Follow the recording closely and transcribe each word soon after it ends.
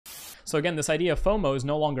So again, this idea of FOMO is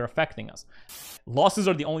no longer affecting us. Losses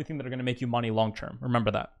are the only thing that are going to make you money long term.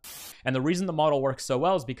 Remember that. And the reason the model works so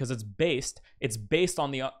well is because it's based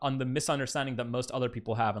on the misunderstanding that most other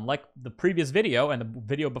people have. And like the previous video and the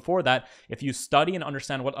video before that, if you study and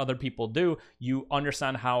understand what other people do, you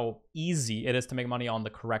understand how easy it is to make money on the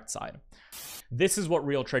correct side. This is what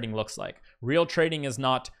real trading looks like. Real trading is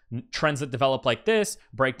not trends that develop like this,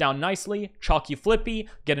 break down nicely, chalky flippy,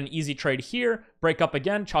 get an easy trade here, break up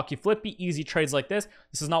again, chalky flippy, easy trades like this.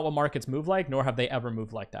 This is not what markets move like, nor have they ever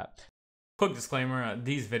moved like that. Quick disclaimer,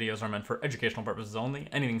 these videos are meant for educational purposes only.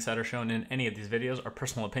 Anything said or shown in any of these videos are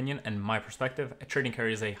personal opinion and my perspective. Trading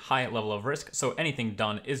carries a high level of risk, so anything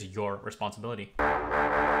done is your responsibility.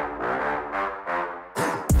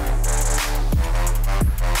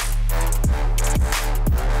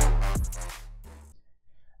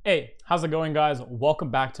 Hey, how's it going, guys? Welcome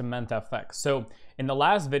back to mentfx. So in the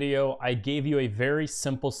last video, I gave you a very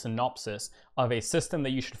simple synopsis of a system that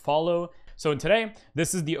you should follow. So today,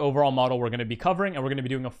 this is the overall model we're going to be covering, and we're going to be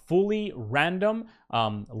doing a fully random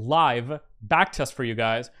live backtest for you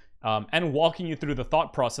guys and walking you through the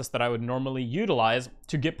thought process that I would normally utilize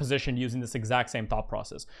to get positioned using this exact same thought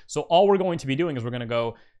process. So all we're going to be doing is we're going to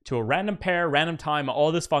go to a random pair, random time,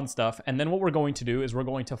 all this fun stuff. And then what we're going to do is we're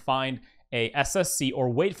going to find a SSC or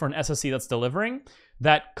wait for an SSC that's delivering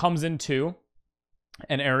that comes into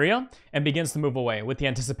an area and begins to move away with the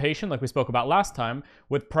anticipation, like we spoke about last time,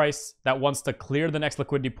 with price that wants to clear the next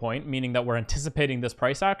liquidity point, meaning that we're anticipating this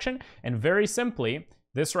price action. And very simply,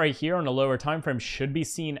 this right here on a lower time frame should be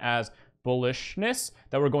seen as bullishness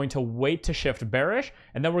that we're going to wait to shift bearish,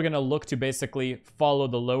 and then we're going to look to basically follow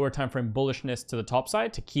the lower time frame bullishness to the top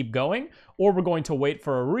side to keep going, or we're going to wait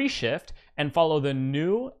for a reshift and follow the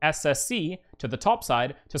new SSC to the top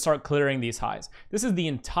side to start clearing these highs. This is the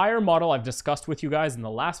entire model I've discussed with you guys in the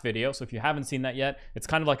last video, so if you haven't seen that yet, it's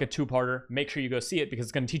kind of like a two-parter. Make sure you go see it because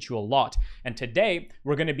it's going to teach you a lot. And today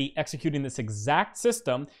we're going to be executing this exact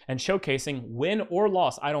system and showcasing win or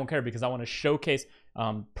loss, I don't care, because I want to showcase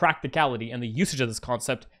practicality and the usage of this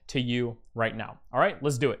concept to you right now. All right,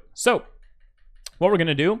 let's do it. So what we're going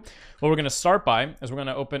to do, what we're going to start by is we're going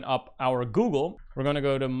to open up our Google. We're going to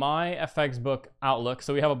go to my FX book Outlook.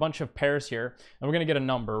 So we have a bunch of pairs here, and we're going to get a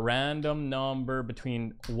number, random number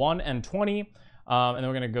between 1 and 20. And then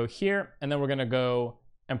we're going to go here, and then we're going to go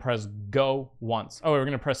and press go once. Oh, we're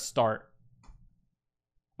going to press start.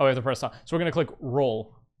 Oh, we have to press start. So we're going to click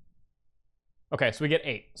roll. Okay, so we get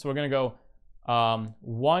 8. So we're going to go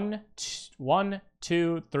 1,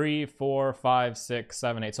 2, 3, 4, 5, 6,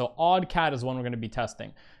 7, 8. So odd CAD is one we're going to be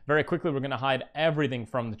testing. Very quickly, we're going to hide everything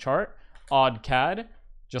from the chart. Odd CAD,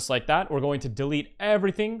 just like that. We're going to delete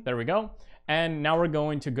everything. There we go. And now we're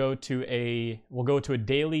going to go to we'll go to a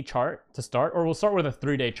daily chart to start, or we'll start with a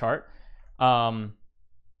 3-day chart. Oh,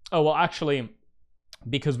 well, actually,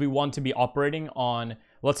 because we want to be operating on,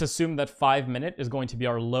 let's assume that 5 minute is going to be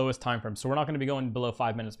our lowest time frame. So we're not going to be going below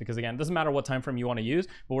 5 minutes because, again, it doesn't matter what time frame you want to use,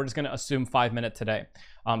 but we're just going to assume 5 minute today.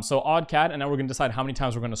 So odd CAD, and now we're going to decide how many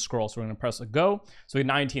times we're going to scroll. So we're going to press a go. So we have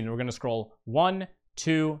 19, and we're going to scroll 1,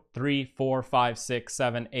 2, 3, 4, 5, 6,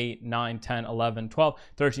 7, 8, 9, 10, 11, 12,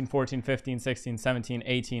 13, 14, 15, 16, 17,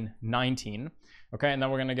 18, 19. Okay, and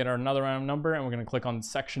then we're going to get another random number, and we're going to click on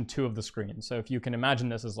section 2 of the screen. So if you can imagine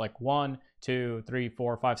this is like 1, 2, 3,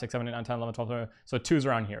 4, 5, 6, 7, 8, 9, 10, 11, 12, 13. So 2's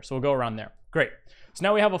around here. So we'll go around there. Great. So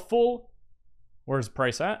now we have a full, where's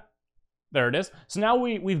price at? There it is. So now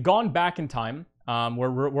we've gone back in time.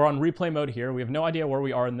 We're on replay mode here. We have no idea where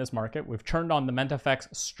we are in this market. We've turned on the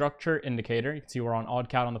mentfx structure indicator. You can see we're on odd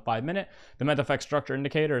CAD on the 5 minute. The mentfx structure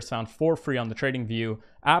indicator is found for free on the TradingView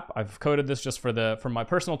app. I've coded this just for my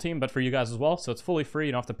personal team, but for you guys as well. So it's fully free.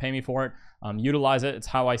 You don't have to pay me for it. Utilize it. It's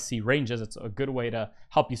how I see ranges. It's a good way to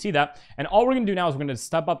help you see that. And all we're going to do now is we're going to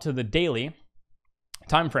step up to the daily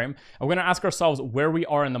time frame, and we're going to ask ourselves where we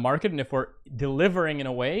are in the market and if we're delivering in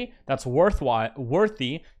a way that's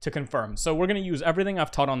worthy to confirm. So we're going to use everything I've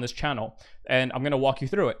taught on this channel, and I'm going to walk you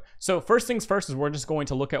through it. So first things first is we're just going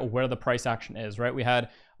to look at where the price action is, right? We had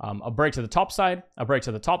a break to the top side, a break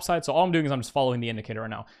to the top side. So all I'm doing is I'm just following the indicator right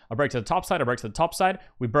now. A break to the top side, a break to the top side.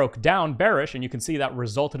 We broke down bearish, and you can see that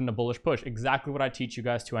resulted in a bullish push. Exactly what I teach you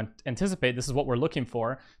guys to anticipate. This is what we're looking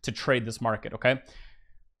for to trade this market, okay?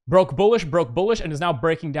 Broke bullish, and is now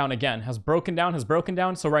breaking down again. Has broken down.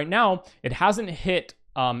 So right now, it hasn't hit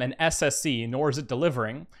an SSC, nor is it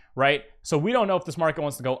delivering, right? So we don't know if this market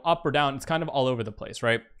wants to go up or down. It's kind of all over the place,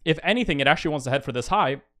 right? If anything, it actually wants to head for this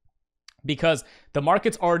high because the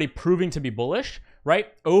market's already proving to be bullish, right?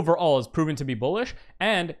 Overall is proving to be bullish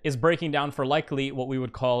and is breaking down for likely what we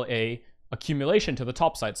would call a accumulation to the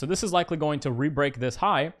top side. So this is likely going to re-break this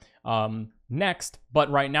high next,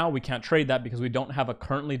 but right now we can't trade that because we don't have a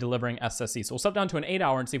currently delivering SSE. So we'll step down to an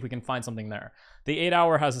 8-hour and see if we can find something there. The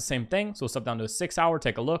 8-hour has the same thing, so we'll step down to a 6-hour,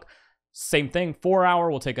 take a look. Same thing,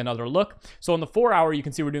 4-hour, we'll take another look. So on the 4-hour, you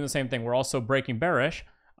can see we're doing the same thing. We're also breaking bearish.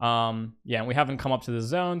 Yeah, and we haven't come up to the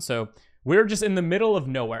zone, so we're just in the middle of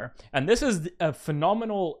nowhere. And this is a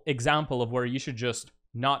phenomenal example of where you should just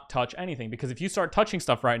not touch anything, because if you start touching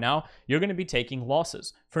stuff right now, you're going to be taking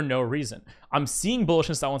losses for no reason. I'm seeing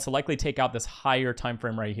bullishness that wants to likely take out this higher time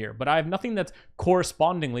frame right here, but I have nothing that's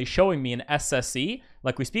correspondingly showing me an SSE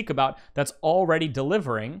like we speak about that's already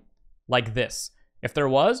delivering like this. If there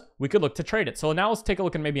was, we could look to trade it. So now let's take a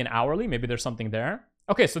look at maybe an hourly. Maybe there's something there.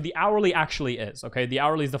 Okay, so the hourly actually is, okay? The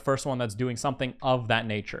hourly is the first one that's doing something of that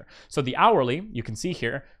nature. So the hourly, you can see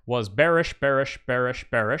here, was bearish, bearish, bearish,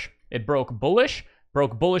 bearish. It broke bullish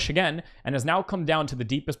again, and has now come down to the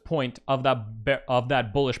deepest point of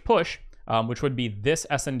that bullish push, which would be this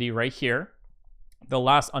S&D right here, the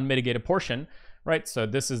last unmitigated portion, right? So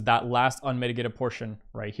this is that last unmitigated portion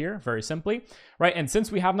right here, very simply, right? And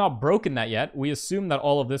since we have not broken that yet, we assume that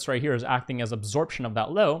all of this right here is acting as absorption of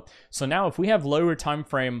that low. So now if we have lower time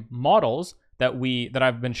frame models that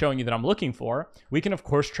I've been showing you that I'm looking for, we can of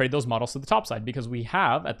course trade those models to the top side, because we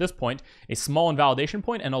have at this point a small invalidation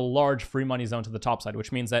point and a large free money zone to the top side,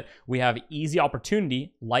 which means that we have easy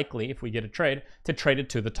opportunity, likely if we get a trade, to trade it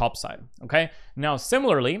to the top side. Okay, now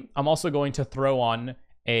similarly, I'm also going to throw on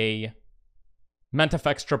a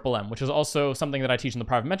mentfx MMM, which is also something that I teach in the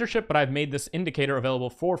private mentorship, but I've made this indicator available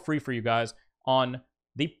for free for you guys on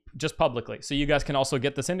just publicly, so you guys can also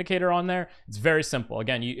get this indicator on there. It's very simple.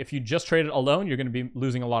 Again, if you just trade it alone, you're going to be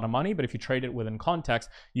losing a lot of money, but if you trade it within context,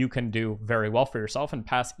 you can do very well for yourself and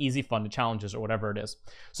pass easy fun to challenges or whatever it is.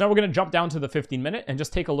 So now we're going to jump down to the 15-minute and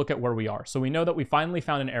just take a look at where we are. So we know that we finally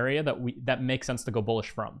found an area that makes sense to go bullish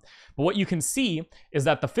from. But what you can see is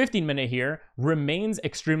that the 15-minute here remains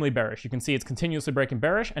extremely bearish. You can see it's continuously breaking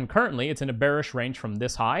bearish, and currently it's in a bearish range from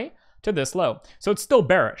this high to this low. So it's still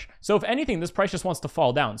bearish. So if anything, this price just wants to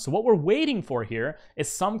fall down. So what we're waiting for here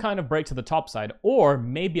is some kind of break to the top side, or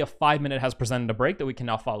maybe a 5-minute has presented a break that we can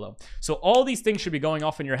now follow. So all these things should be going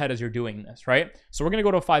off in your head as you're doing this, right? So we're gonna go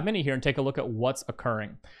to a 5-minute here and take a look at what's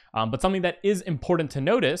occurring. But something that is important to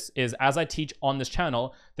notice is, as I teach on this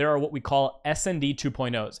channel, there are what we call S&D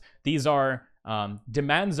 2.0s. These are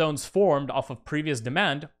demand zones formed off of previous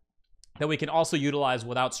demand that we can also utilize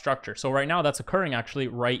without structure. So right now that's occurring actually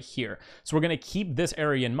right here. So we're going to keep this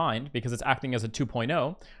area in mind because it's acting as a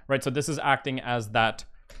 2.0, right? So this is acting as that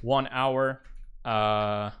 1 hour,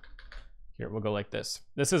 here, we'll go like this.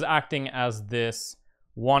 This is acting as this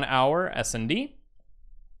 1 hour S&D,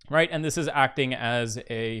 right? And this is acting as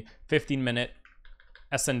a 15-minute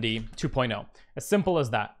S&D 2.0. As simple as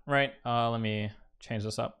that, right? Let me change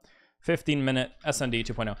this up. 15-minute S&D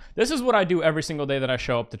 2.0. This is what I do every single day that I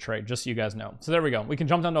show up to trade, just so you guys know. So there we go. We can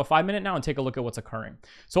jump down to a 5-minute now and take a look at what's occurring.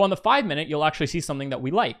 So on the 5-minute, you'll actually see something that we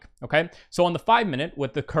like, okay? So on the 5-minute,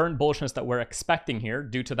 with the current bullishness that we're expecting here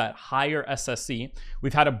due to that higher SSE,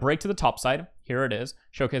 we've had a break to the top side. Here it is,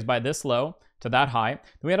 showcased by this low to that high. Then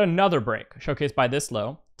we had another break, showcased by this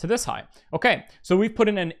low to this high. Okay, so we've put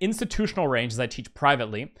in an institutional range, as I teach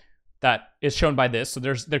privately, that is shown by this. So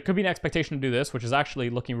there could be an expectation to do this, which is actually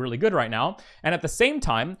looking really good right now. And at the same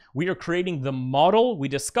time, we are creating the model we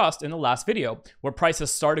discussed in the last video, where price has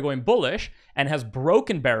started going bullish and has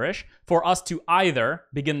broken bearish for us to either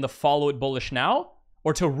begin the follow it bullish now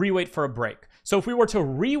or to re-wait for a break. So if we were to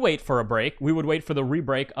re-wait for a break, we would wait for the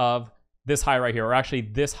re-break of this high right here, or actually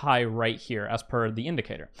this high right here as per the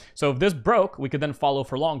indicator. So if this broke, we could then follow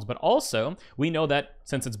for longs, but also we know that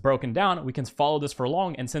since it's broken down, we can follow this for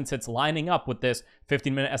long, and since it's lining up with this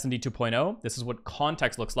 15-minute S&D 2.0, this is what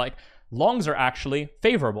context looks like, longs are actually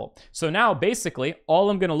favorable. So now basically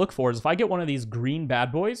all I'm gonna look for is if I get one of these green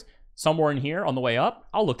bad boys somewhere in here on the way up,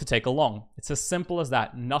 I'll look to take a long. It's as simple as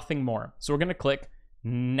that, nothing more. So we're gonna click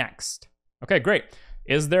next. Okay, great.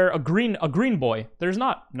 Is there a green boy? There's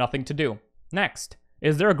not. Nothing to do. Next.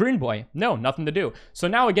 Is there a green boy? No, nothing to do. So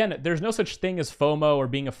now again, there's no such thing as FOMO or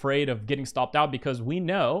being afraid of getting stopped out, because we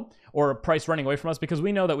know, or price running away from us, because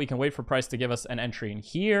we know that we can wait for price to give us an entry in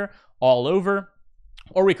here, all over,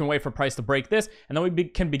 or we can wait for price to break this, and then we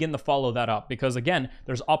can begin to follow that up, because again,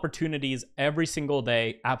 there's opportunities every single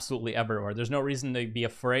day, absolutely everywhere. There's no reason to be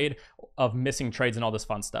afraid of missing trades and all this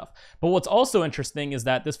fun stuff. But what's also interesting is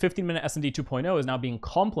that this 15-minute S&D 2.0 is now being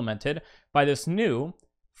complemented by this new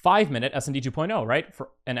 5-minute S&D 2.0, right? For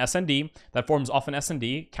an S&D that forms off an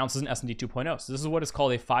S&D counts as an S&D 2.0. So this is what is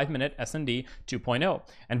called a 5-minute S&D 2.0.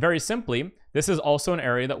 And very simply, this is also an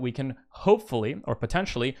area that we can hopefully or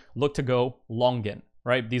potentially look to go long in.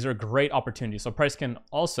 right? These are great opportunities. So price can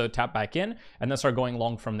also tap back in and then start going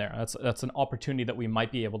long from there. That's an opportunity that we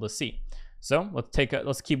might be able to see. So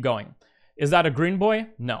let's keep going. Is that a green boy?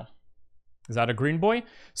 No. Is that a green boy?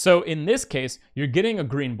 So in this case, you're getting a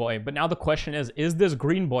green boy, but now the question is this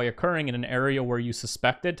green boy occurring in an area where you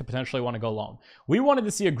suspected to potentially want to go long? We wanted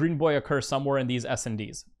to see a green boy occur somewhere in these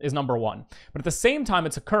S&Ds, is number one. But at the same time,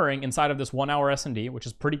 it's occurring inside of this 1 hour S&D, which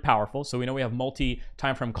is pretty powerful. So we know we have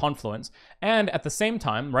multi-time frame confluence. And at the same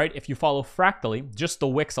time, right, if you follow fractally, just the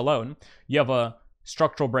wicks alone, you have a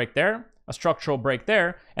structural break there, a structural break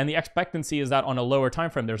there, and the expectancy is that on a lower time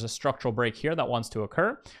frame there's a structural break here that wants to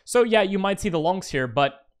occur. So yeah, you might see the longs here,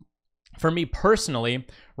 but for me personally,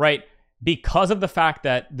 right, because of the fact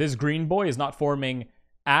that this green boy is not forming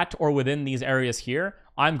at or within these areas here,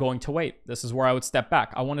 I'm going to wait. This is where I would step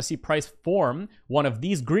back. I want to see price form one of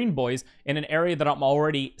these green boys in an area that I'm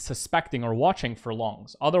already suspecting or watching for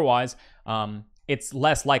longs. Otherwise, it's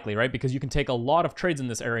less likely, right? Because you can take a lot of trades in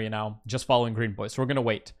this area now just following green boys. So we're going to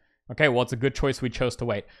wait. Okay, well, it's a good choice. We chose to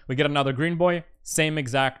wait. We get another green boy, same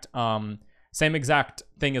exact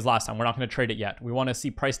thing as last time. We're not going to trade it yet. We want to see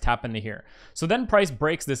price tap into here. So then price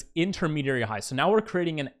breaks this intermediary high. So now we're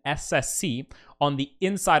creating an SSC on the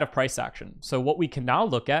inside of price action. So what we can now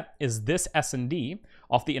look at is this S&D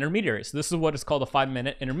off the intermediary. So this is what is called a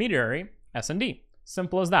 5-minute intermediary S&D.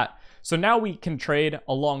 Simple as that. So now we can trade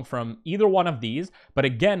along from either one of these, but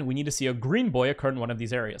again, we need to see a green boy occur in one of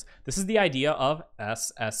these areas. This is the idea of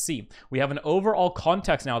SSC. We have an overall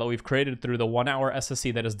context now that we've created through the 1 hour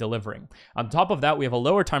SSC that is delivering. On top of that, we have a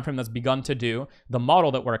lower time frame that's begun to do the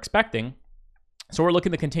model that we're expecting. So we're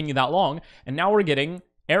looking to continue that long, and now we're getting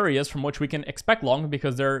areas from which we can expect long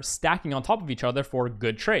because they're stacking on top of each other for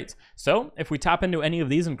good trades. So if we tap into any of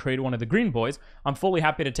these and create one of the green boys, I'm fully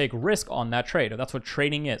happy to take risk on that trade. That's what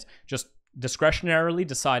trading is. Just discretionarily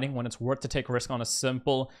deciding when it's worth to take a risk on a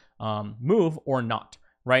simple move or not,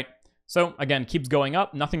 right? So again, keeps going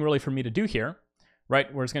up. Nothing really for me to do here,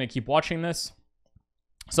 right? We're just going to keep watching this.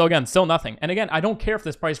 So again, still nothing. And again, I don't care if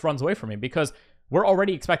this price runs away from me because we're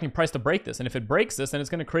already expecting price to break this. And if it breaks this, then it's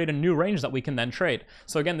going to create a new range that we can then trade.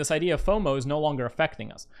 So again, this idea of FOMO is no longer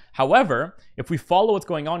affecting us. However, if we follow what's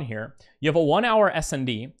going on here, you have a 1 hour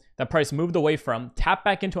S&D that price moved away from, tap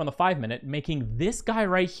back into on the 5-minute, making this guy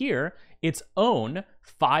right here its own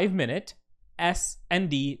 5-minute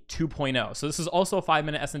S&D 2.0. So this is also a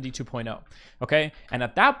 5-minute S&D 2.0. Okay. And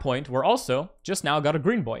at that point, we're also just now got a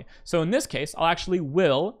green boy. So in this case, I'll actually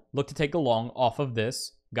will look to take a long off of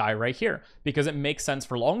this guy right here because it makes sense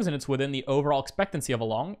for longs and it's within the overall expectancy of a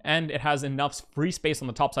long and it has enough free space on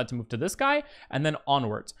the top side to move to this guy and then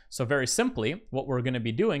onwards. So very simply, what we're going to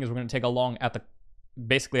be doing is we're going to take a long at the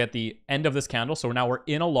basically at the end of this candle. So now we're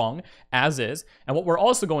in a long as is. And what we're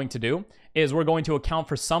also going to do is we're going to account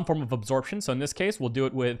for some form of absorption. So in this case, we'll do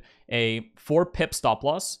it with a 4 pip stop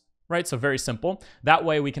loss, right? So very simple. That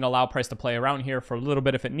way we can allow price to play around here for a little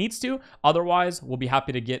bit if it needs to. Otherwise, we'll be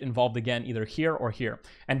happy to get involved again either here or here.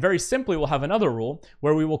 And very simply, we'll have another rule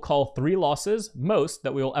where we will call 3 losses most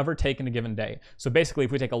that we will ever take in a given day. So basically,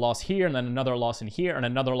 if we take a loss here and then another loss in here and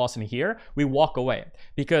another loss in here, we walk away.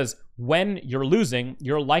 Because when you're losing,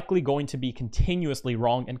 you're likely going to be continuously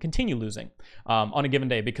wrong and continue losing on a given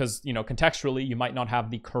day because, you know, contextually, you might not have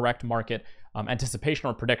the correct market anticipation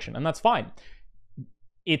or prediction, and that's fine.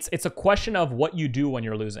 It's a question of what you do when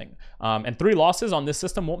you're losing. And 3 losses on this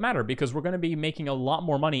system won't matter because we're going to be making a lot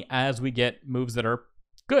more money as we get moves that are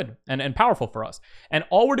good and powerful for us. And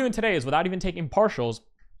all we're doing today is without even taking partials,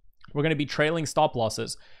 we're going to be trailing stop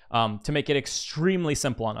losses to make it extremely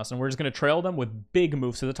simple on us. And we're just going to trail them with big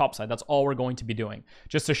moves to the top side. That's all we're going to be doing.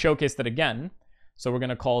 Just to showcase that again. So we're going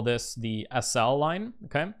to call this the SL line.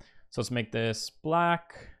 Okay. So let's make this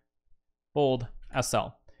black, bold, SL.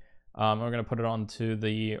 We're going to put it onto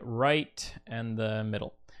the right and the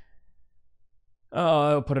middle.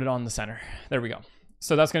 I'll put it on the center. There we go.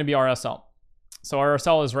 So that's going to be our SL. So our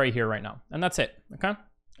SL is right here right now. And that's it. Okay.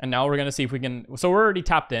 And now we're going to see if we can, so we're already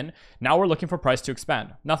tapped in. Now we're looking for price to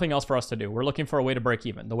expand. Nothing else for us to do. We're looking for a way to break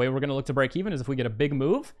even. The way we're going to look to break even is if we get a big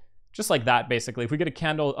move, just like that, basically. If we get a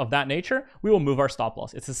candle of that nature, we will move our stop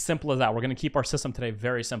loss. It's as simple as that. We're going to keep our system today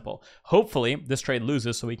very simple. Hopefully, this trade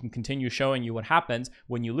loses so we can continue showing you what happens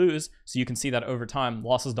when you lose so you can see that over time,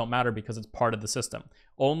 losses don't matter because it's part of the system.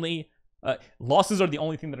 Losses are the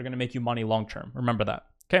only thing that are going to make you money long term. Remember that.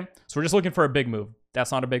 Okay, so we're just looking for a big move. That's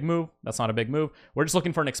not a big move. That's not a big move. We're just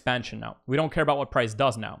looking for an expansion now. We don't care about what price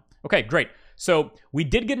does now. Okay, great. So we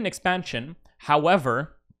did get an expansion.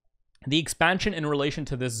 However, the expansion in relation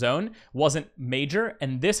to this zone wasn't major,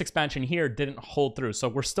 and this expansion here didn't hold through. So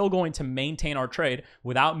we're still going to maintain our trade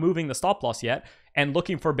without moving the stop loss yet, and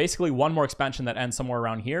looking for basically one more expansion that ends somewhere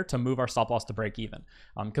around here to move our stop loss to break even.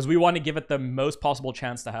 Because we want to give it the most possible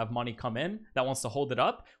chance to have money come in that wants to hold it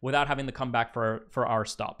up without having to come back for our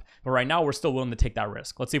stop. But right now, we're still willing to take that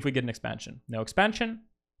risk. Let's see if we get an expansion. No expansion.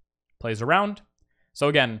 Plays around. So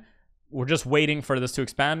again, we're just waiting for this to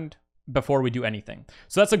expand before we do anything.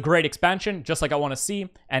 So that's a great expansion, just like I want to see.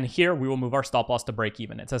 And here we will move our stop loss to break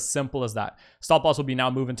even. It's as simple as that. Stop loss will be now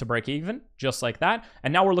moving to break even, just like that.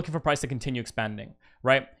 And now we're looking for price to continue expanding,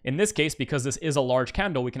 right? In this case, because this is a large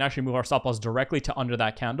candle, we can actually move our stop loss directly to under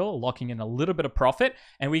that candle, locking in a little bit of profit,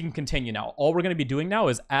 and we can continue now. All we're going to be doing now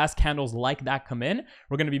is as candles like that come in,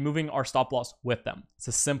 we're going to be moving our stop loss with them. It's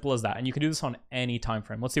as simple as that. And you can do this on any time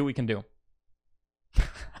frame. Let's see what we can do.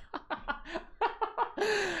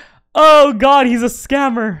 Oh God, he's a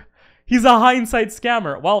scammer. He's a hindsight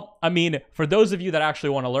scammer. Well, I mean, for those of you that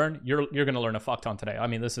actually want to learn, you're going to learn a fuck ton today. I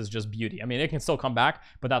mean, this is just beauty. I mean, it can still come back,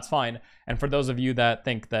 but that's fine. And for those of you that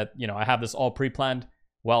think that, you know, I have this all pre-planned,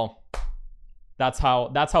 well, that's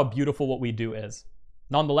how beautiful what we do is.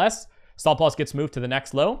 Nonetheless, stop loss gets moved to the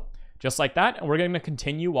next low, just like that. And we're going to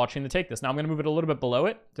continue watching the take this. Now I'm going to move it a little bit below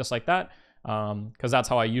it, just like that, because that's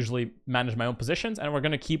how I usually manage my own positions. And we're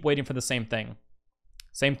going to keep waiting for the same thing.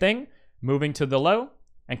 Same thing, moving to the low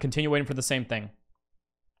and continue waiting for the same thing.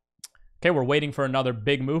 Okay, we're waiting for another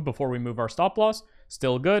big move before we move our stop loss.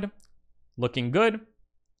 Still good, looking good.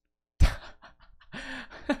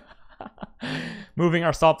 Moving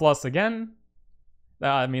our stop loss again.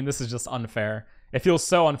 I mean, this is just unfair. It feels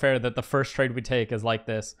so unfair that the first trade we take is like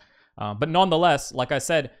this. But nonetheless, like I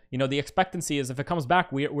said, you know, the expectancy is if it comes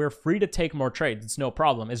back, we're free to take more trades. It's no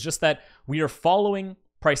problem. It's just that we are following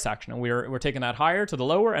price action, and we're taking that higher to the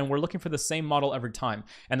lower, and we're looking for the same model every time.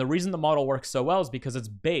 And the reason the model works so well is because it's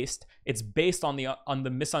based on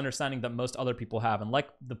the misunderstanding that most other people have. And like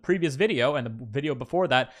the previous video and the video before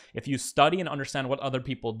that, if you study and understand what other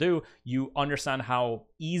people do, you understand how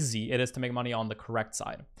easy it is to make money on the correct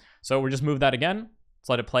side. So we just move that again. Let's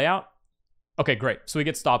let it play out. Okay, great. So we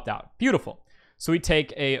get stopped out. Beautiful. So we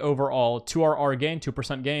take a overall 2RR gain,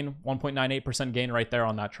 2% gain, 1.98% gain right there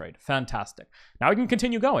on that trade. Fantastic. Now we can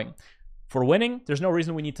continue going. For winning, there's no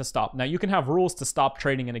reason we need to stop. Now you can have rules to stop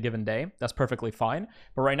trading in a given day. That's perfectly fine.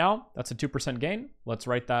 But right now, that's a 2% gain. Let's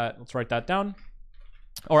write that down.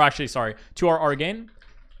 Or actually, sorry, 2RR gain.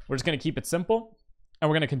 We're just going to keep it simple, and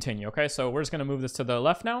we're going to continue. Okay, so we're just going to move this to the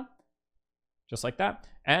left now, just like that.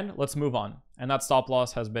 And let's move on. And that stop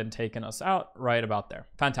loss has been taking us out right about there.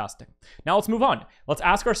 Fantastic. Now let's move on. Let's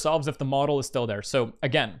ask ourselves if the model is still there. So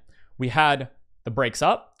again, we had the breaks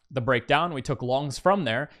up, the breakdown. We took longs from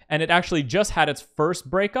there, and it actually just had its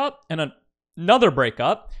first break up and another break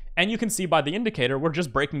up. And you can see by the indicator, we're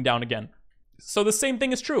just breaking down again. So the same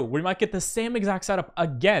thing is true. We might get the same exact setup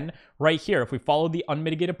again right here. If we follow the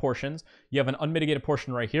unmitigated portions, you have an unmitigated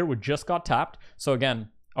portion right here. We just got tapped. So again,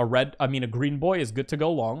 a green boy is good to go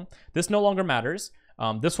long. This no longer matters.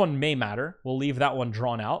 This one may matter. We'll leave that one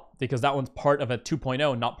drawn out because that one's part of a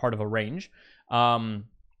 2.0, not part of a range.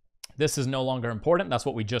 This is no longer important. That's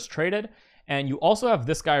what we just traded. And you also have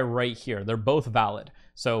this guy right here. They're both valid.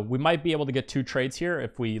 So we might be able to get 2 trades here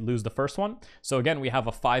if we lose the first one. So again, we have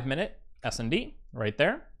a 5-minute S&D right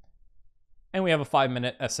there. And we have a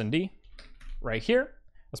 5-minute S&D right here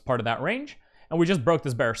as part of that range. And we just broke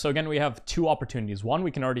this bear. So again, we have 2 opportunities. One,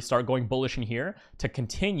 we can already start going bullish in here to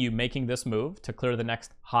continue making this move to clear the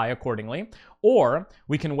next high accordingly. Or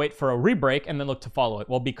we can wait for a rebreak and then look to follow it.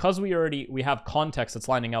 Well, because we have context that's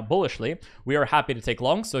lining up bullishly, we are happy to take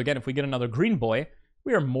long. So again, if we get another green boy,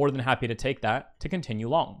 we are more than happy to take that to continue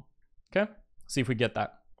long. Okay, see if we get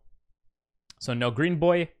that. So no green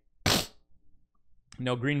boy,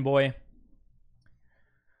 no green boy,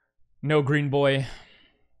 no green boy.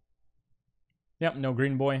 Yep, no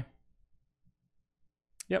green boy.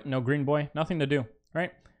 Yep, no green boy. Nothing to do,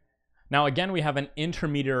 right? Now, again, we have an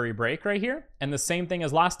intermediary break right here. And the same thing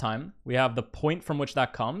as last time. We have the point from which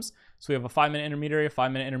that comes. So we have a 5-minute intermediary,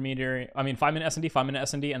 5-minute intermediary, 5-minute S&D, 5-minute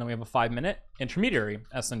S&D, and then we have a 5-minute intermediary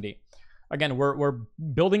S&D. Again, we're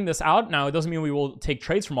building this out. Now, it doesn't mean we will take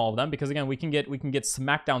trades from all of them because, again, we can get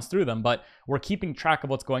smackdowns through them, but we're keeping track of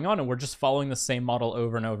what's going on, and we're just following the same model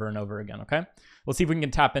over and over and over again, okay? Let's see if we can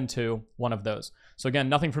tap into one of those. So again,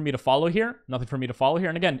 nothing for me to follow here, nothing for me to follow here.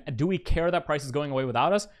 And again, do we care that price is going away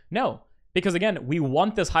without us? No, because again, we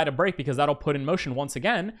want this high to break because that'll put in motion, once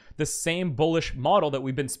again, the same bullish model that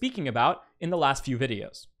we've been speaking about in the last few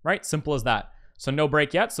videos, right? Simple as that. So no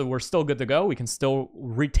break yet, so we're still good to go. We can still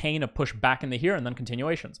retain a push back into here and then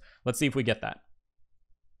continuations. Let's see if we get that.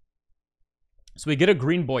 So we get a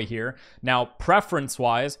green boy here. Now,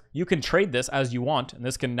 preference-wise, you can trade this as you want, and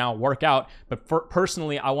this can now work out. But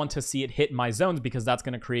personally, I want to see it hit my zones because that's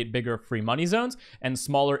going to create bigger free money zones and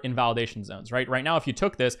smaller invalidation zones, right? Right now, if you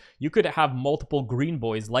took this, you could have multiple green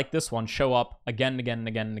boys like this one show up again and again and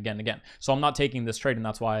again and again and again. So I'm not taking this trade, and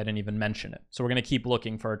that's why I didn't even mention it. So we're going to keep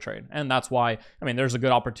looking for a trade. And that's why, I mean, there's a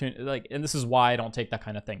good opportunity, and this is why I don't take that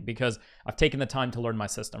kind of thing, because I've taken the time to learn my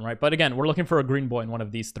system, right? But again, we're looking for a green boy in one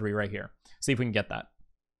of these three right here. See if we can get that.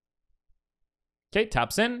 Okay,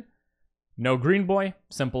 taps in. No green boy.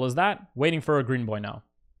 Simple as that. Waiting for a green boy now.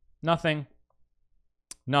 Nothing.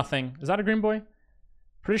 Nothing. Is that a green boy?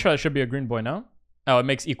 Pretty sure that should be a green boy, no? Oh, it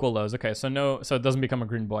makes equal lows. Okay, so no, so it doesn't become a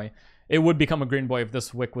green boy. It would become a green boy if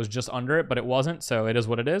this wick was just under it, but it wasn't, so it is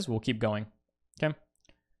what it is. We'll keep going. Okay.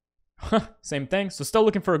 Same thing. So still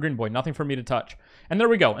looking for a green boy. Nothing for me to touch. And there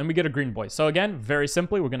we go. And we get a green boy. So again, very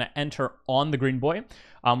simply, we're going to enter on the green boy.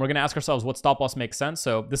 We're going to ask ourselves what stop loss makes sense.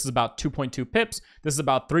 So this is about 2.2 pips. This is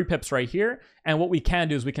about 3 pips right here. And what we can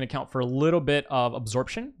do is we can account for a little bit of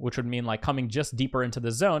absorption, which would mean like coming just deeper into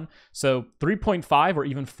the zone. So 3.5 or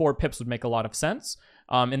even 4 pips would make a lot of sense.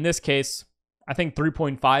 In this case, I think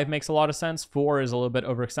 3.5 makes a lot of sense. 4 is a little bit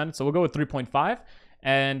overextended. So we'll go with 3.5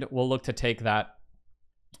 and we'll look to take that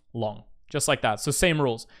long, just like that. So same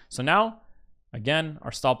rules. So now, again,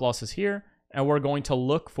 our stop loss is here, and we're going to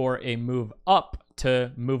look for a move up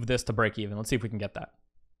to move this to break even. Let's see if we can get that.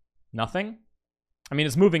 Nothing. I mean,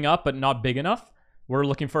 it's moving up, but not big enough. We're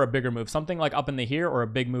looking for a bigger move, something like up in the here, or a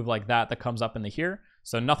big move like that comes up in the here.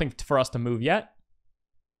 So nothing for us to move yet.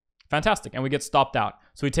 Fantastic. And we get stopped out.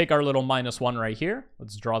 So we take our little -1 right here.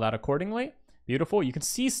 Let's draw that accordingly. Beautiful. You can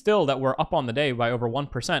see still that we're up on the day by over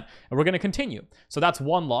 1%, and we're going to continue. So that's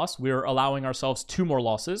 1 loss. We're allowing ourselves 2 more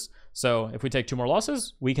losses. So if we take 2 more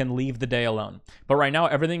losses, we can leave the day alone. But right now,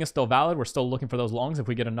 everything is still valid. We're still looking for those longs. If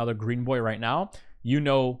we get another green boy right now, you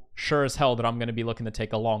know sure as hell that I'm going to be looking to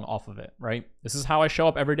take a long off of it, right? This is how I show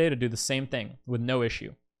up every day to do the same thing with no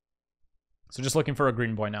issue. So just looking for a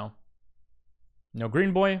green boy now. No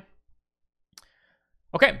green boy.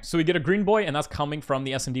 Okay, so we get a green boy, and that's coming from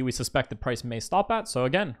the S&D we suspect the price may stop at. So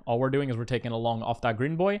again, all we're doing is we're taking a long off that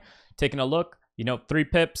green boy, taking a look. You know, 3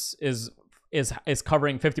 pips is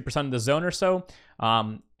covering 50% of the zone or so,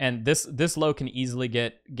 and this low can easily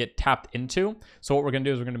get tapped into. So what we're gonna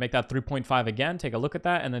do is we're gonna make that 3.5 again, take a look at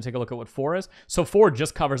that, and then take a look at what 4 is. So 4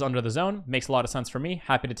 just covers under the zone. Makes a lot of sense for me.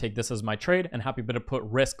 Happy to take this as my trade, and happy to put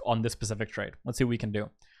risk on this specific trade. Let's see what we can do.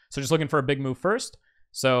 So just looking for a big move first.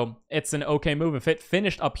 So it's an okay move. If it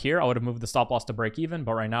finished up here, I would have moved the stop loss to break even,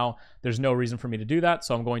 but right now there's no reason for me to do that.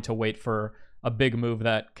 So I'm going to wait for a big move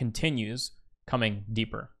that continues coming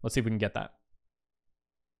deeper. Let's see if we can get that.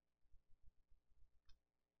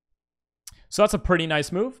 So that's a pretty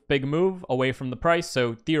nice move, big move away from the price.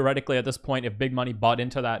 So theoretically at this point, if big money bought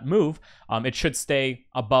into that move, it should stay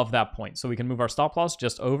above that point. So we can move our stop loss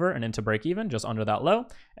just over and into break even, just under that low.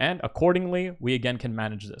 And accordingly, we again can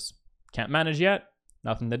manage this. Can't manage yet.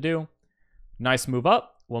 Nothing to do. Nice move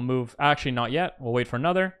up. We'll move, actually not yet. We'll wait for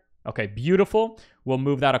another. Okay, beautiful. We'll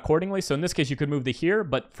move that accordingly. So in this case, you could move the here,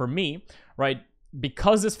 but for me, right,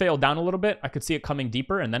 because this failed down a little bit, I could see it coming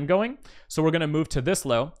deeper and then going. So we're going to move to this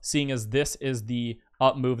low, seeing as this is the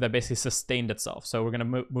up move that basically sustained itself. So we're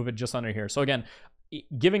going to move it just under here. So again,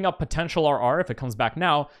 giving up potential RR if it comes back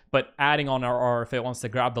now, but adding on RR if it wants to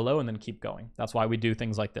grab the low and then keep going. That's why we do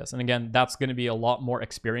things like this. And again, that's going to be a lot more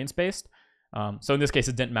experience-based. So in this case,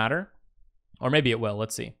 it didn't matter, or maybe it will.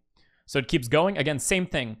 Let's see. So it keeps going. Again, same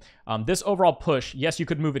thing. This overall push, yes, you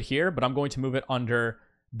could move it here, but I'm going to move it under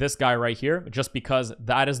this guy right here, just because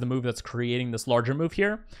that is the move that's creating this larger move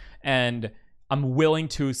here. And I'm willing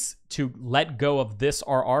to let go of this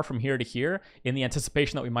RR from here to here in the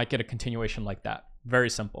anticipation that we might get a continuation like that. Very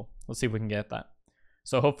simple. Let's see if we can get that.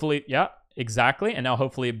 So hopefully, yeah, exactly. And now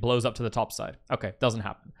hopefully it blows up to the top side. Okay, doesn't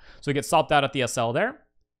happen. So we get stopped out at the SL there.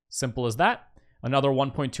 Simple as that. Another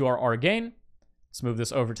 1.2 RR gain. Let's move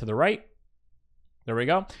this over to the right. There we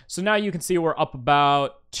go. So now you can see we're up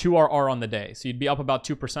about 2 RR on the day. So you'd be up about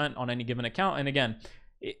 2% on any given account. And again,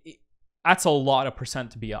 that's a lot of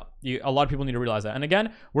percent to be up. A lot of people need to realize that. And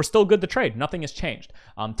again, we're still good to trade. Nothing has changed.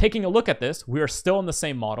 Taking a look at this, we are still in the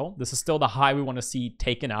same model. This is still the high we want to see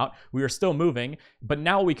taken out. We are still moving. But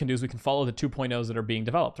now what we can do is we can follow the 2.0s that are being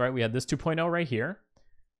developed, right? We had this 2.0 right here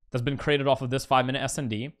that's been created off of this 5-minute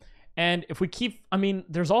S&D. And if we keep, I mean,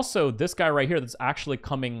 there's also this guy right here that's actually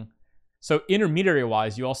coming. So intermediary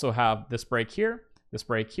wise, you also have this break here, this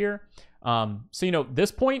break here. So, you know,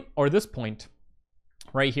 this point or this point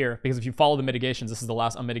right here, because if you follow the mitigations, this is the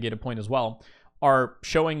last unmitigated point as well, are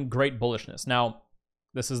showing great bullishness. Now,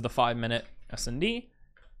 this is the 5-minute S&D.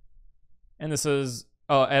 And this is,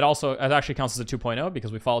 oh, it actually counts as a 2.0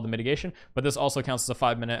 because we followed the mitigation, but this also counts as a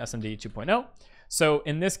 5-minute S&D 2.0. So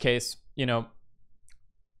in this case, you know,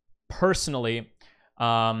 personally,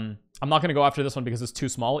 I'm not going to go after this one because it's too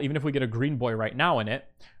small. Even if we get a green boy right now in it,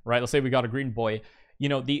 right? Let's say we got a green boy. You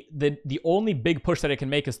know, the only big push that it can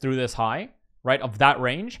make is through this high, right, of that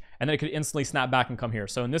range, and then it could instantly snap back and come here.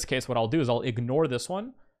 So in this case, what I'll do is I'll ignore this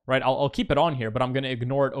one, right? I'll keep it on here, but I'm going to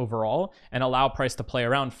ignore it overall and allow price to play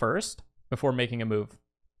around first before making a move.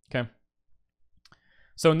 Okay.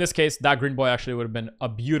 So in this case, that green boy actually would have been a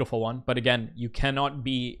beautiful one. But again, you cannot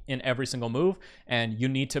be in every single move, and you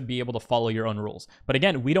need to be able to follow your own rules. But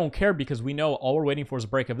again, we don't care because we know all we're waiting for is a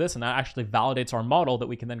break of this, and that actually validates our model that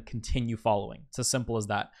we can then continue following. It's as simple as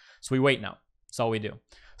that. So we wait now. That's all we do.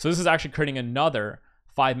 So this is actually creating another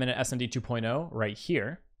 5-minute S&D 2.0 right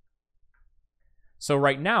here. So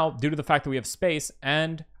right now, due to the fact that we have space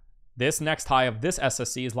and this next high of this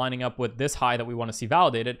SSC is lining up with this high that we want to see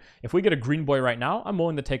validated. If we get a green boy right now, I'm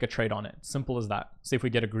willing to take a trade on it. Simple as that. See if we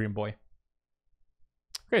get a green boy.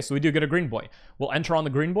 Okay, so we do get a green boy. We'll enter on the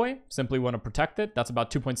green boy. Simply want to protect it. That's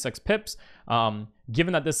about 2.6 pips.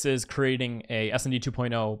 Given that this is creating a S&D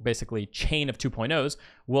 2.0, basically chain of 2.0s,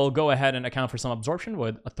 we'll go ahead and account for some absorption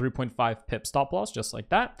with a 3.5 pip stop loss, just like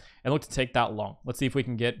that, and look to take that long. Let's see if we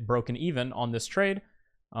can get broken even on this trade.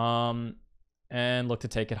 And look to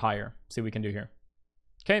take it higher. See what we can do here.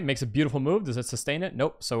 Okay, makes a beautiful move. Does it sustain it?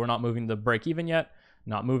 Nope. So we're not moving the break even yet.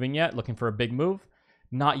 Not moving yet. Looking for a big move.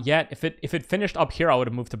 Not yet. If it finished up here, I would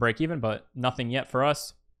have moved to break even, but nothing yet for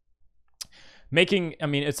us. Making, I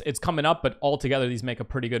mean, it's coming up, but altogether these make a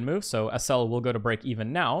pretty good move. So SL will go to break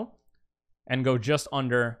even now and go just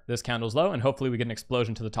under this candle's low, and hopefully we get an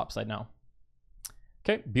explosion to the top side now.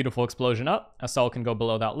 Okay, beautiful explosion up. SL can go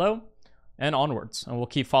below that low and onwards, and we'll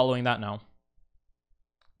keep following that now.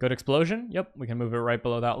 Good explosion. Yep, we can move it right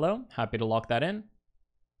below that low. Happy to lock that in.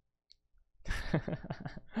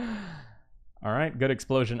 All right, good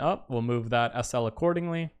explosion up. We'll move that SL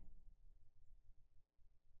accordingly.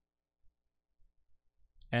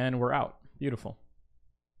 And we're out. Beautiful.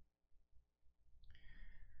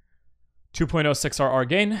 2.06 RR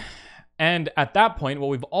gain. And at that point, what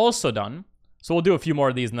we've also done, so we'll do a few more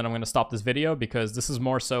of these and then I'm going to stop this video because this is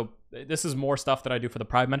more stuff that I do for the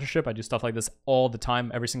private mentorship. I do stuff like this all the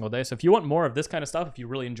time, every single day. So if you want more of this kind of stuff, if you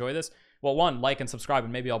really enjoy this, well, one, like and subscribe,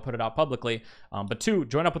 and maybe I'll put it out publicly. But two,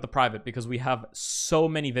 join up with the private because we have so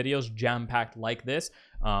many videos jam-packed like this.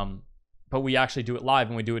 But we actually do it live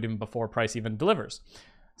and we do it even before price even delivers.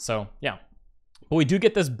 So yeah. But we do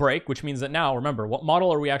get this break, which means that now, remember, what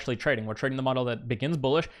model are we actually trading? We're trading the model that begins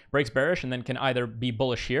bullish, breaks bearish, and then can either be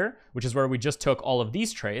bullish here, which is where we just took all of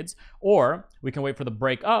these trades, or we can wait for the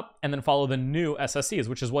break up and then follow the new SSCs,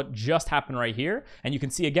 which is what just happened right here. And you can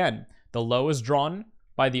see again, the low is drawn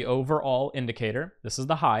by the overall indicator. This is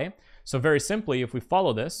the high. So very simply, if we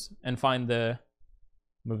follow this and find the,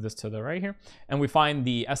 move this to the right here, and we find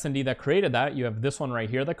the S&D that created that, you have this one right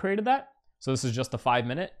here that created that. So this is just a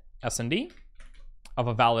 5-minute S&D of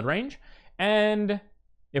a valid range. And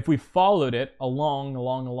if we followed it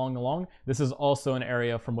along, this is also an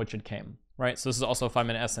area from which it came, right? So this is also a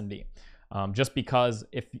 5-minute S&D. Just because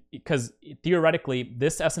theoretically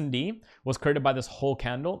this S&D was created by this whole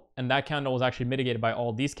candle, and that candle was actually mitigated by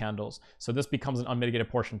all these candles. So this becomes an unmitigated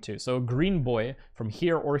portion too. So a green boy from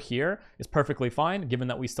here or here is perfectly fine, given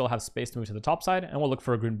that we still have space to move to the top side, and we'll look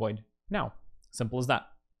for a green boy now. Simple as that.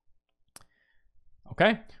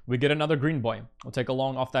 Okay, we get another green boy. We'll take a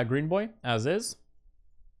long off that green boy as is.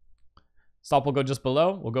 Stop will go just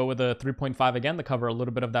below. We'll go with a 3.5 again to cover a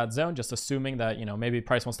little bit of that zone, just assuming that, you know, maybe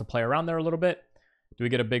price wants to play around there a little bit. Do we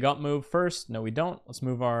get a big up move first? No, we don't. Let's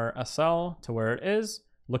move our SL to where it is.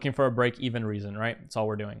 Looking for a break even reason, right? That's all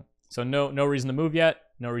we're doing. So no reason to move yet.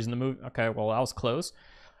 No reason to move. Okay, well, that was close.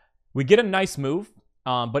 We get a nice move,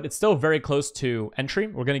 but it's still very close to entry.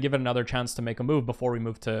 We're going to give it another chance to make a move before we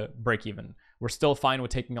move to break even. We're still fine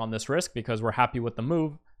with taking on this risk because we're happy with the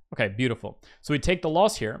move. Okay, beautiful. So we take the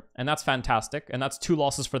loss here, and that's fantastic. And that's 2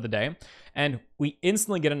 losses for the day. And we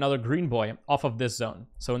instantly get another green boy off of this zone.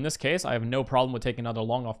 So in this case, I have no problem with taking another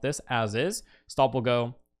long off this as is. Stop will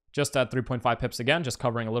go just at 3.5 pips again, just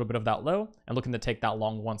covering a little bit of that low and looking to take that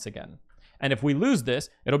long once again. And if we lose this,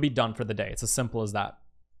 it'll be done for the day. It's as simple as that.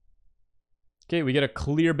 Okay, we get a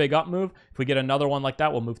clear big up move. If we get another one like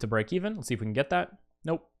that, we'll move to break even. Let's see if we can get that.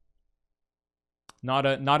 Nope. Not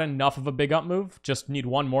enough of a big up move. Just need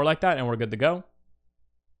one more like that and we're good to go.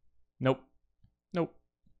 Nope. Nope.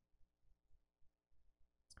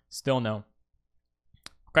 Still no.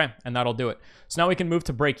 Okay, and that'll do it. So now we can move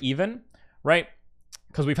to break even, right?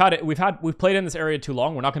 because we've played in this area too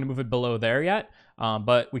long. We're not going to move it below there yet,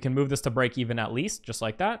 but we can move this to break even at least, just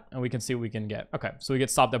like that, and we can see what we can get. Okay, so we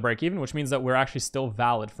get stopped at break even, which means that we're actually still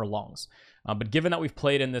valid for longs. But given that we've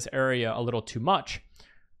played in this area a little too much,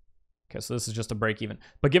 okay, so this is just a break even.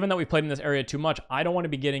 But given that we played in this area too much, I don't want to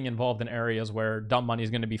be getting involved in areas where dumb money is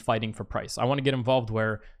going to be fighting for price. I want to get involved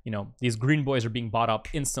where, you know, these green boys are being bought up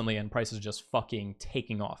instantly and price is just fucking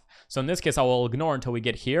taking off. So in this case, I will ignore until we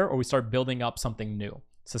get here or we start building up something new.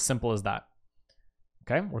 It's as simple as that.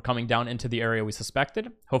 Okay, we're coming down into the area we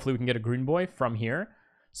suspected. Hopefully we can get a green boy from here.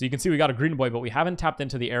 So you can see we got a green boy, but we haven't tapped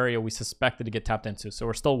into the area we suspected to get tapped into. So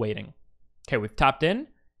we're still waiting. Okay, we've tapped in.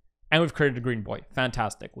 And we've created a green boy.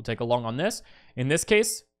 Fantastic. We'll take a long on this. In this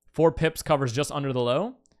case, 4 pips covers just under the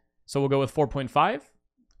low. So we'll go with 4.5.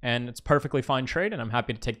 And it's perfectly fine trade. And I'm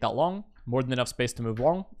happy to take that long. More than enough space to move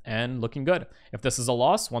long. And looking good. If this is a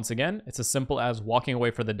loss, once again, it's as simple as walking away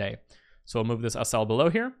for the day. So we'll move this SL below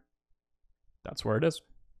here. That's where it is.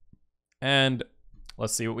 And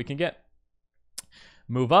let's see what we can get.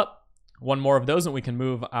 Move up. One more of those and we can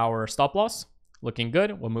move our stop loss. Looking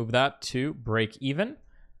good. We'll move that to break even.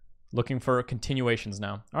 Looking for continuations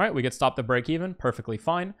now. All right, we get stopped at break even, perfectly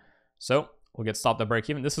fine. So we'll get stopped at break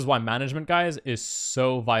even. This is why management, guys, is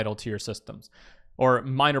so vital to your systems. Or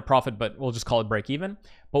minor profit, but we'll just call it break even.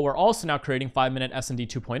 But we're also now creating 5-minute S&D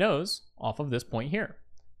 2.0s off of this point here.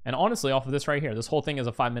 And honestly, off of this right here. This whole thing is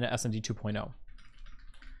a 5-minute S&D 2.0.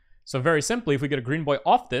 So very simply, if we get a green boy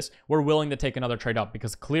off this, we're willing to take another trade up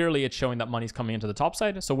because clearly it's showing that money's coming into the top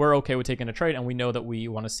side. So we're okay with taking a trade and we know that we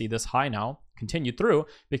want to see this high now continue through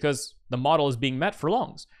because the model is being met for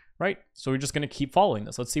longs, right? So we're just going to keep following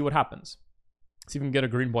this. Let's see what happens. See if we can get a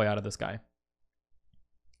green boy out of this guy.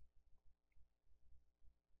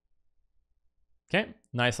 Okay,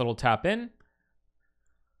 nice little tap in.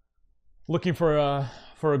 Looking for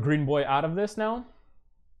a green boy out of this now.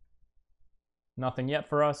 Nothing yet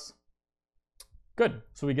for us. Good,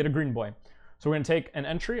 so we get a green boy. So we're gonna take an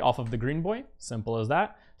entry off of the green boy, simple as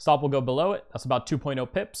that. Stop will go below it, that's about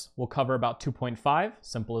 2.0 pips. We'll cover about 2.5,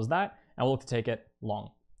 simple as that. And we'll look to take it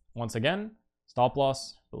long. Once again, stop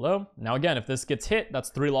loss below. Now again, if this gets hit, that's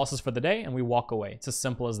 3 losses for the day and we walk away. It's as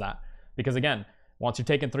simple as that. Because again, once you've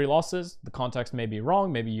taken 3 losses, the context may be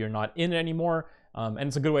wrong, maybe you're not in it anymore. And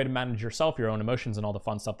it's a good way to manage yourself, your own emotions, and all the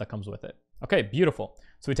fun stuff that comes with it. Okay, beautiful.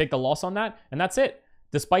 So we take the loss on that, and that's it.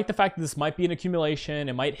 Despite the fact that this might be an accumulation,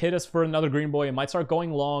 it might hit us for another green boy, it might start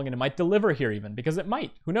going long, and it might deliver here even, because it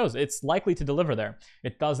might. Who knows? It's likely to deliver there.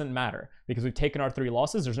 It doesn't matter, because we've taken our 3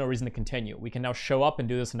 losses, there's no reason to continue. We can now show up and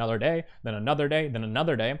do this another day, then another day, then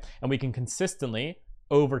another day, and we can consistently,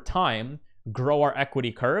 over time, grow our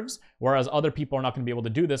equity curves, whereas other people are not going to be able to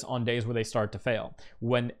do this on days where they start to fail.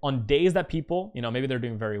 When on days that people, you know, maybe they're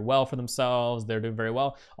doing very well for themselves, they're doing very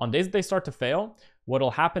well, on days that they start to fail, what'll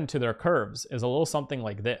happen to their curves is a little something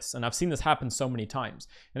like this. And I've seen this happen so many times.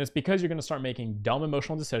 And it's because you're going to start making dumb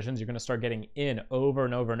emotional decisions. You're going to start getting in over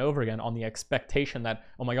and over and over again on the expectation that,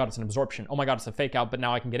 oh my God, it's an absorption. Oh my God, it's a fake out, but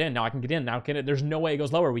now I can get in. Now I can get in. Now I can get in. There's no way it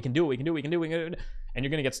goes lower. We can do it. We can do it. We can do it. And you're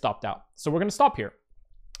going to get stopped out. So we're going to stop here.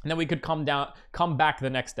 And then we could come back the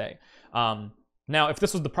next day. Now, if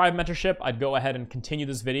this was the private mentorship, I'd go ahead and continue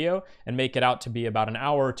this video and make it out to be about an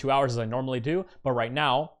hour or 2 hours as I normally do. But right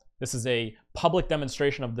now, this is a public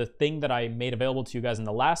demonstration of the thing that I made available to you guys in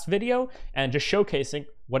the last video and just showcasing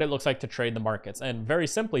what it looks like to trade the markets. And very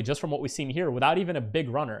simply, just from what we've seen here, without even a big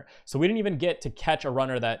runner. So we didn't even get to catch a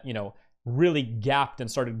runner that, you know, really gapped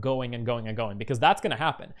and started going and going and going, because that's going to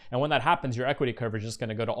happen. And when that happens, your equity curve is just going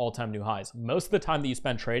to go to all-time new highs. Most of the time that you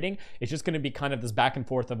spend trading, it's just going to be kind of this back and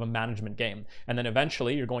forth of a management game. And then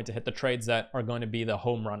eventually you're going to hit the trades that are going to be the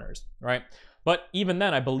home runners, right? But even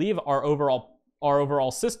then, I believe our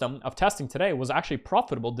overall system of testing today was actually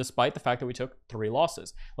profitable despite the fact that we took 3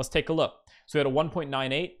 losses. Let's take a look. So we had a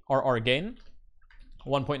 1.98 RR gain,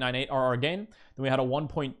 1.98 RR gain. Then we had a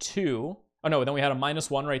 1.2, oh no, then we had a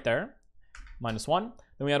 -1 right there. -1.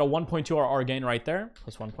 Then we had a 1.2 RR gain right there,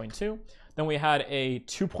 plus 1.2. Then we had a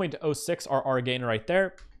 2.06 RR gain right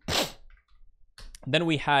there. Then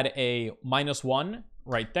we had a -1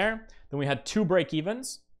 right there. Then we had 2 break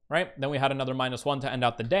evens, right? Then we had another -1 to end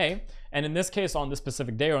out the day. And in this case, on this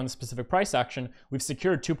specific day or on this specific price action, we've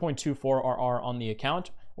secured 2.24 RR on the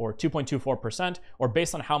account, or 2.24%, or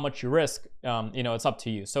based on how much you risk, you know, it's up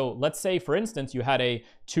to you. So let's say, for instance, you had a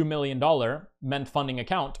 $2 million mentfunding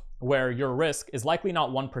account where your risk is likely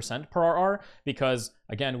not 1% per RR, because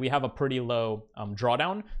again, we have a pretty low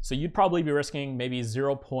drawdown. So you'd probably be risking maybe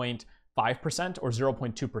 0.5 or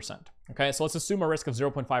 0.2%. Okay, so let's assume a risk of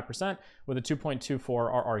 0.5% with a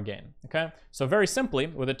 2.24 RR gain. Okay, so very simply,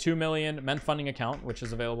 with a 2 million mentfunding account, which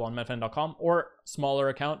is available on mentfunding.com, or smaller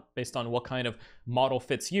account based on what kind of model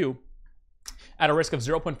fits you, at a risk of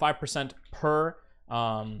 0.5% per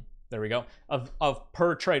there we go, of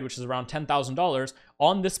per trade, which is around $10,000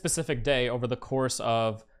 on this specific day over the course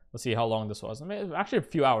of, let's see how long this was. I mean, actually a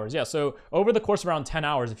few hours. Yeah, so over the course of around 10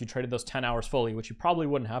 hours, if you traded those 10 hours fully, which you probably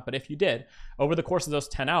wouldn't have, but if you did, over the course of those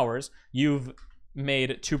 10 hours, you've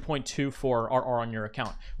made 2.24 RR on your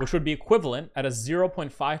account, which would be equivalent at a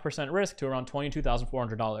 0.5% risk to around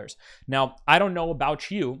 $22,400. Now, I don't know about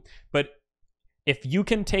you, but if you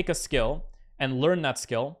can take a skill and learn that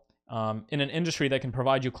skill, in an industry that can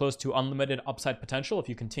provide you close to unlimited upside potential if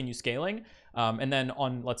you continue scaling, and then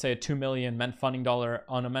on, let's say, a 2 million mentfunding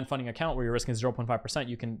on a mentfunding account where you're risking 0.5%,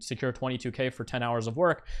 you can secure 22K for 10 hours of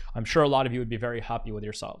work. I'm sure a lot of you would be very happy with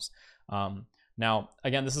yourselves. Now,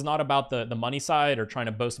 again, this is not about the money side or trying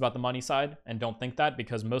to boast about the money side, and don't think that,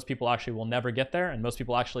 because most people actually will never get there, and most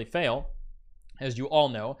people actually fail, as you all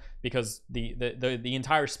know, because the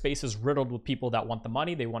entire space is riddled with people that want the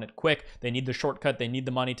money. They want it quick. They need the shortcut. They need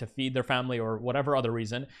the money to feed their family or whatever other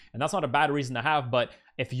reason. And that's not a bad reason to have. But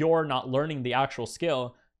if you're not learning the actual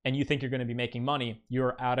skill and you think you're going to be making money,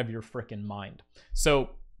 you're out of your freaking mind. So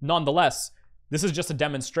nonetheless, this is just a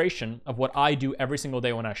demonstration of what I do every single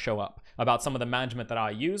day when I show up, about some of the management that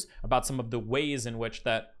I use, about some of the ways in which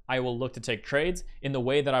that I will look to take trades, in the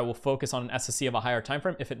way that I will focus on an SSC of a higher time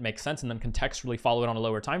frame if it makes sense, and then contextually follow it on a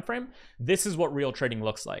lower time frame. This is what real trading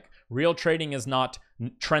looks like. Real trading is not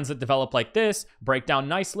trends that develop like this, break down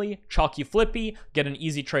nicely, chalky flippy, get an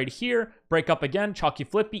easy trade here, break up again, chalky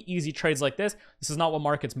flippy, easy trades like this. This is not what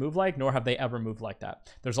markets move like, nor have they ever moved like that.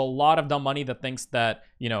 There's a lot of dumb money that thinks that,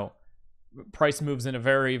 you know, price moves in a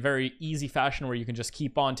very, very easy fashion where you can just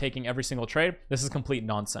keep on taking every single trade. This is complete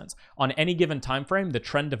nonsense. On any given time frame, the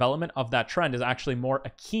trend development of that trend is actually more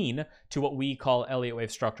akin to what we call Elliot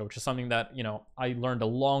wave structure, which is something that, you know, I learned a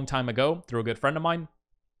long time ago through a good friend of mine.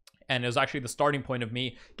 And it was actually the starting point of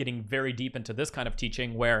me getting very deep into this kind of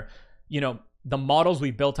teaching where, you know, the models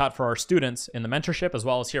we built out for our students in the mentorship, as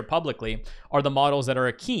well as here publicly, are the models that are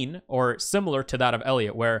akin or similar to that of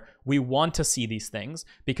Elliot, where we want to see these things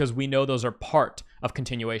because we know those are part of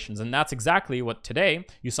continuations. And that's exactly what today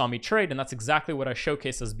you saw me trade. And that's exactly what I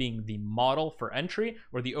showcase as being the model for entry,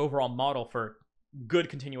 or the overall model for good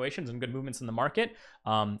continuations and good movements in the market,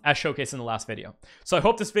 as showcased in the last video. So I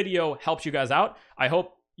hope this video helps you guys out. I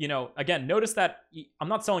hope, you know, again, notice that I'm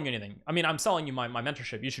not selling you anything. I mean, I'm selling you my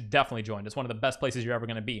mentorship. You should definitely join. It's one of the best places you're ever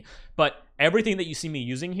going to be. But everything that you see me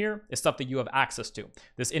using here is stuff that you have access to.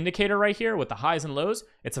 This indicator right here with the highs and lows,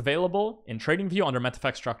 it's available in TradingView under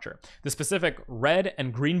mentfx structure. The specific red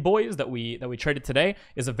and green boys that we traded today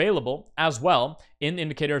is available as well in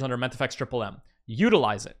indicators under mentfx MMM.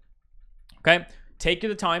 Utilize it. Okay. Take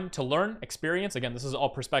the time to learn, experience. Again, this is all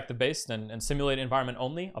perspective based and simulated environment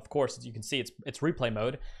only. Of course, as you can see, it's replay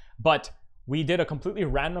mode, but we did a completely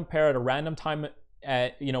random pair at a random time.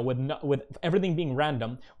 You know, with everything being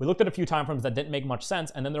random, we looked at a few time frames that didn't make much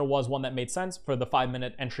sense, and then there was one that made sense for the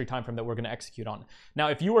 5-minute entry time frame that we're going to execute on. Now,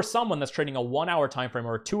 if you are someone that's trading a 1-hour time frame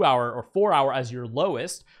or a 2-hour or 4-hour as your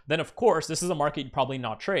lowest, then of course this is a market you'd probably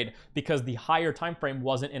not trade, because the higher time frame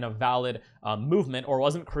wasn't in a valid movement, or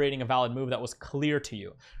wasn't creating a valid move that was clear to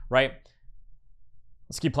you, right?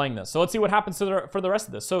 Let's keep playing this. So let's see what happens for the rest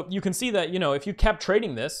of this. So you can see that, you know, if you kept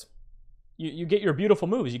trading this, you get your beautiful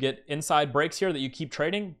moves. You get inside breaks here that you keep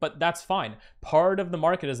trading, but that's fine. Part of the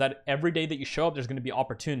market is that every day that you show up, there's going to be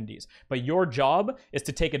opportunities. But your job is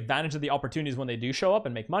to take advantage of the opportunities when they do show up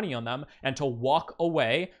and make money on them, and to walk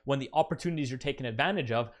away when the opportunities you're taking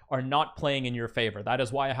advantage of are not playing in your favor. That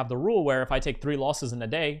is why I have the rule where if I take 3 losses in a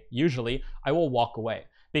day, usually I will walk away.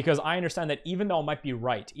 Because I understand that even though I might be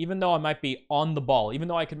right, even though I might be on the ball, even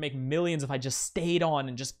though I could make millions if I just stayed on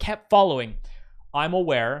and just kept following, I'm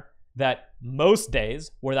aware that most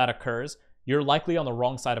days where that occurs, you're likely on the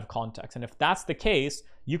wrong side of context. And if that's the case,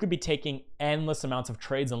 you could be taking endless amounts of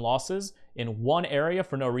trades and losses in one area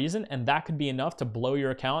for no reason, and that could be enough to blow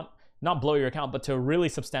your account, not blow your account, but to really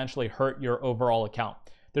substantially hurt your overall account.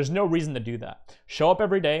 There's no reason to do that. Show up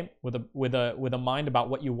every day with a mind about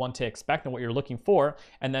what you want to expect and what you're looking for,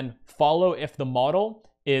 and then follow if the model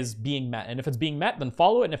is being met. And if it's being met, then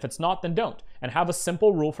follow it, and if it's not, then don't. And have a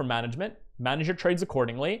simple rule for management. Manage your trades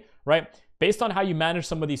accordingly, right? Based on how you manage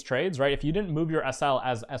some of these trades, right? If you didn't move your SL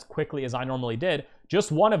as quickly as I normally did,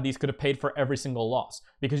 just one of these could have paid for every single loss,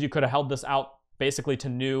 because you could have held this out basically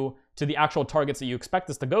to the actual targets that you expect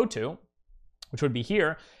this to go to. which would be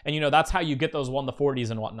here. And, you know, that's how you get those 1 to 40s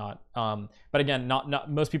and whatnot. But again,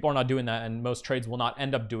 not most people are not doing that, and most trades will not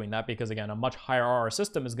end up doing that because, again, a much higher RR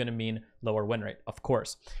system is going to mean lower win rate, of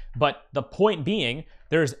course. But the point being,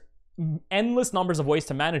 there's endless numbers of ways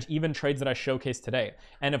to manage even trades that I showcased today.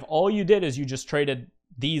 And if all you did is you just traded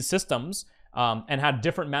these systems and had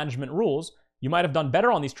different management rules, you might have done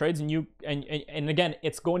better on these trades. And again,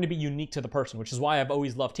 it's going to be unique to the person, which is why I've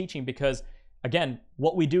always loved teaching, because again,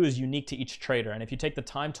 what we do is unique to each trader. And if you take the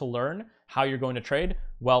time to learn how you're going to trade,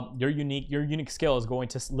 well, your unique skill is going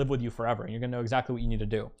to live with you forever. And you're going to know exactly what you need to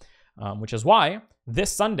do, which is why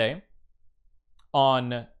this Sunday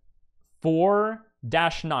on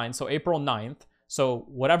 4-9, so April 9th, so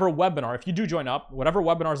whatever webinar, if you do join up, whatever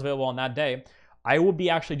webinar is available on that day, I will be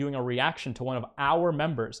actually doing a reaction to one of our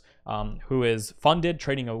members who is funded,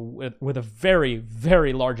 trading with a very,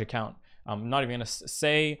 very large account. I'm not even going to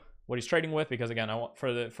say what he's trading with because, again, I want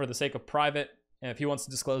for the sake of private, and if he wants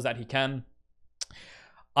to disclose that, he can.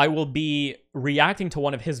 I will be reacting to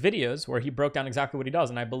one of his videos where he broke down exactly what he does,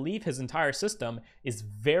 and I believe his entire system is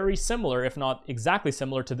very similar, if not exactly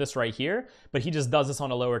similar, to this right here, but he just does this on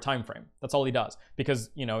a lower time frame. That's all he does, because,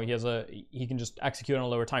 you know, he can just execute on a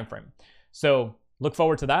lower time frame. So look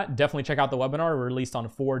forward to that. Definitely check out the webinar released on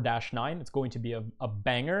 4-9. It's going to be a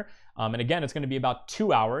banger. And again, it's going to be about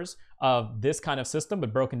 2 hours of this kind of system,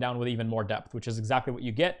 but broken down with even more depth, which is exactly what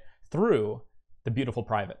you get through the beautiful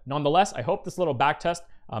private. Nonetheless, I hope this little back test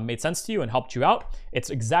made sense to you and helped you out. It's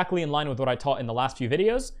exactly in line with what I taught in the last few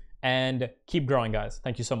videos. And keep growing, guys.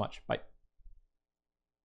 Thank you so much. Bye.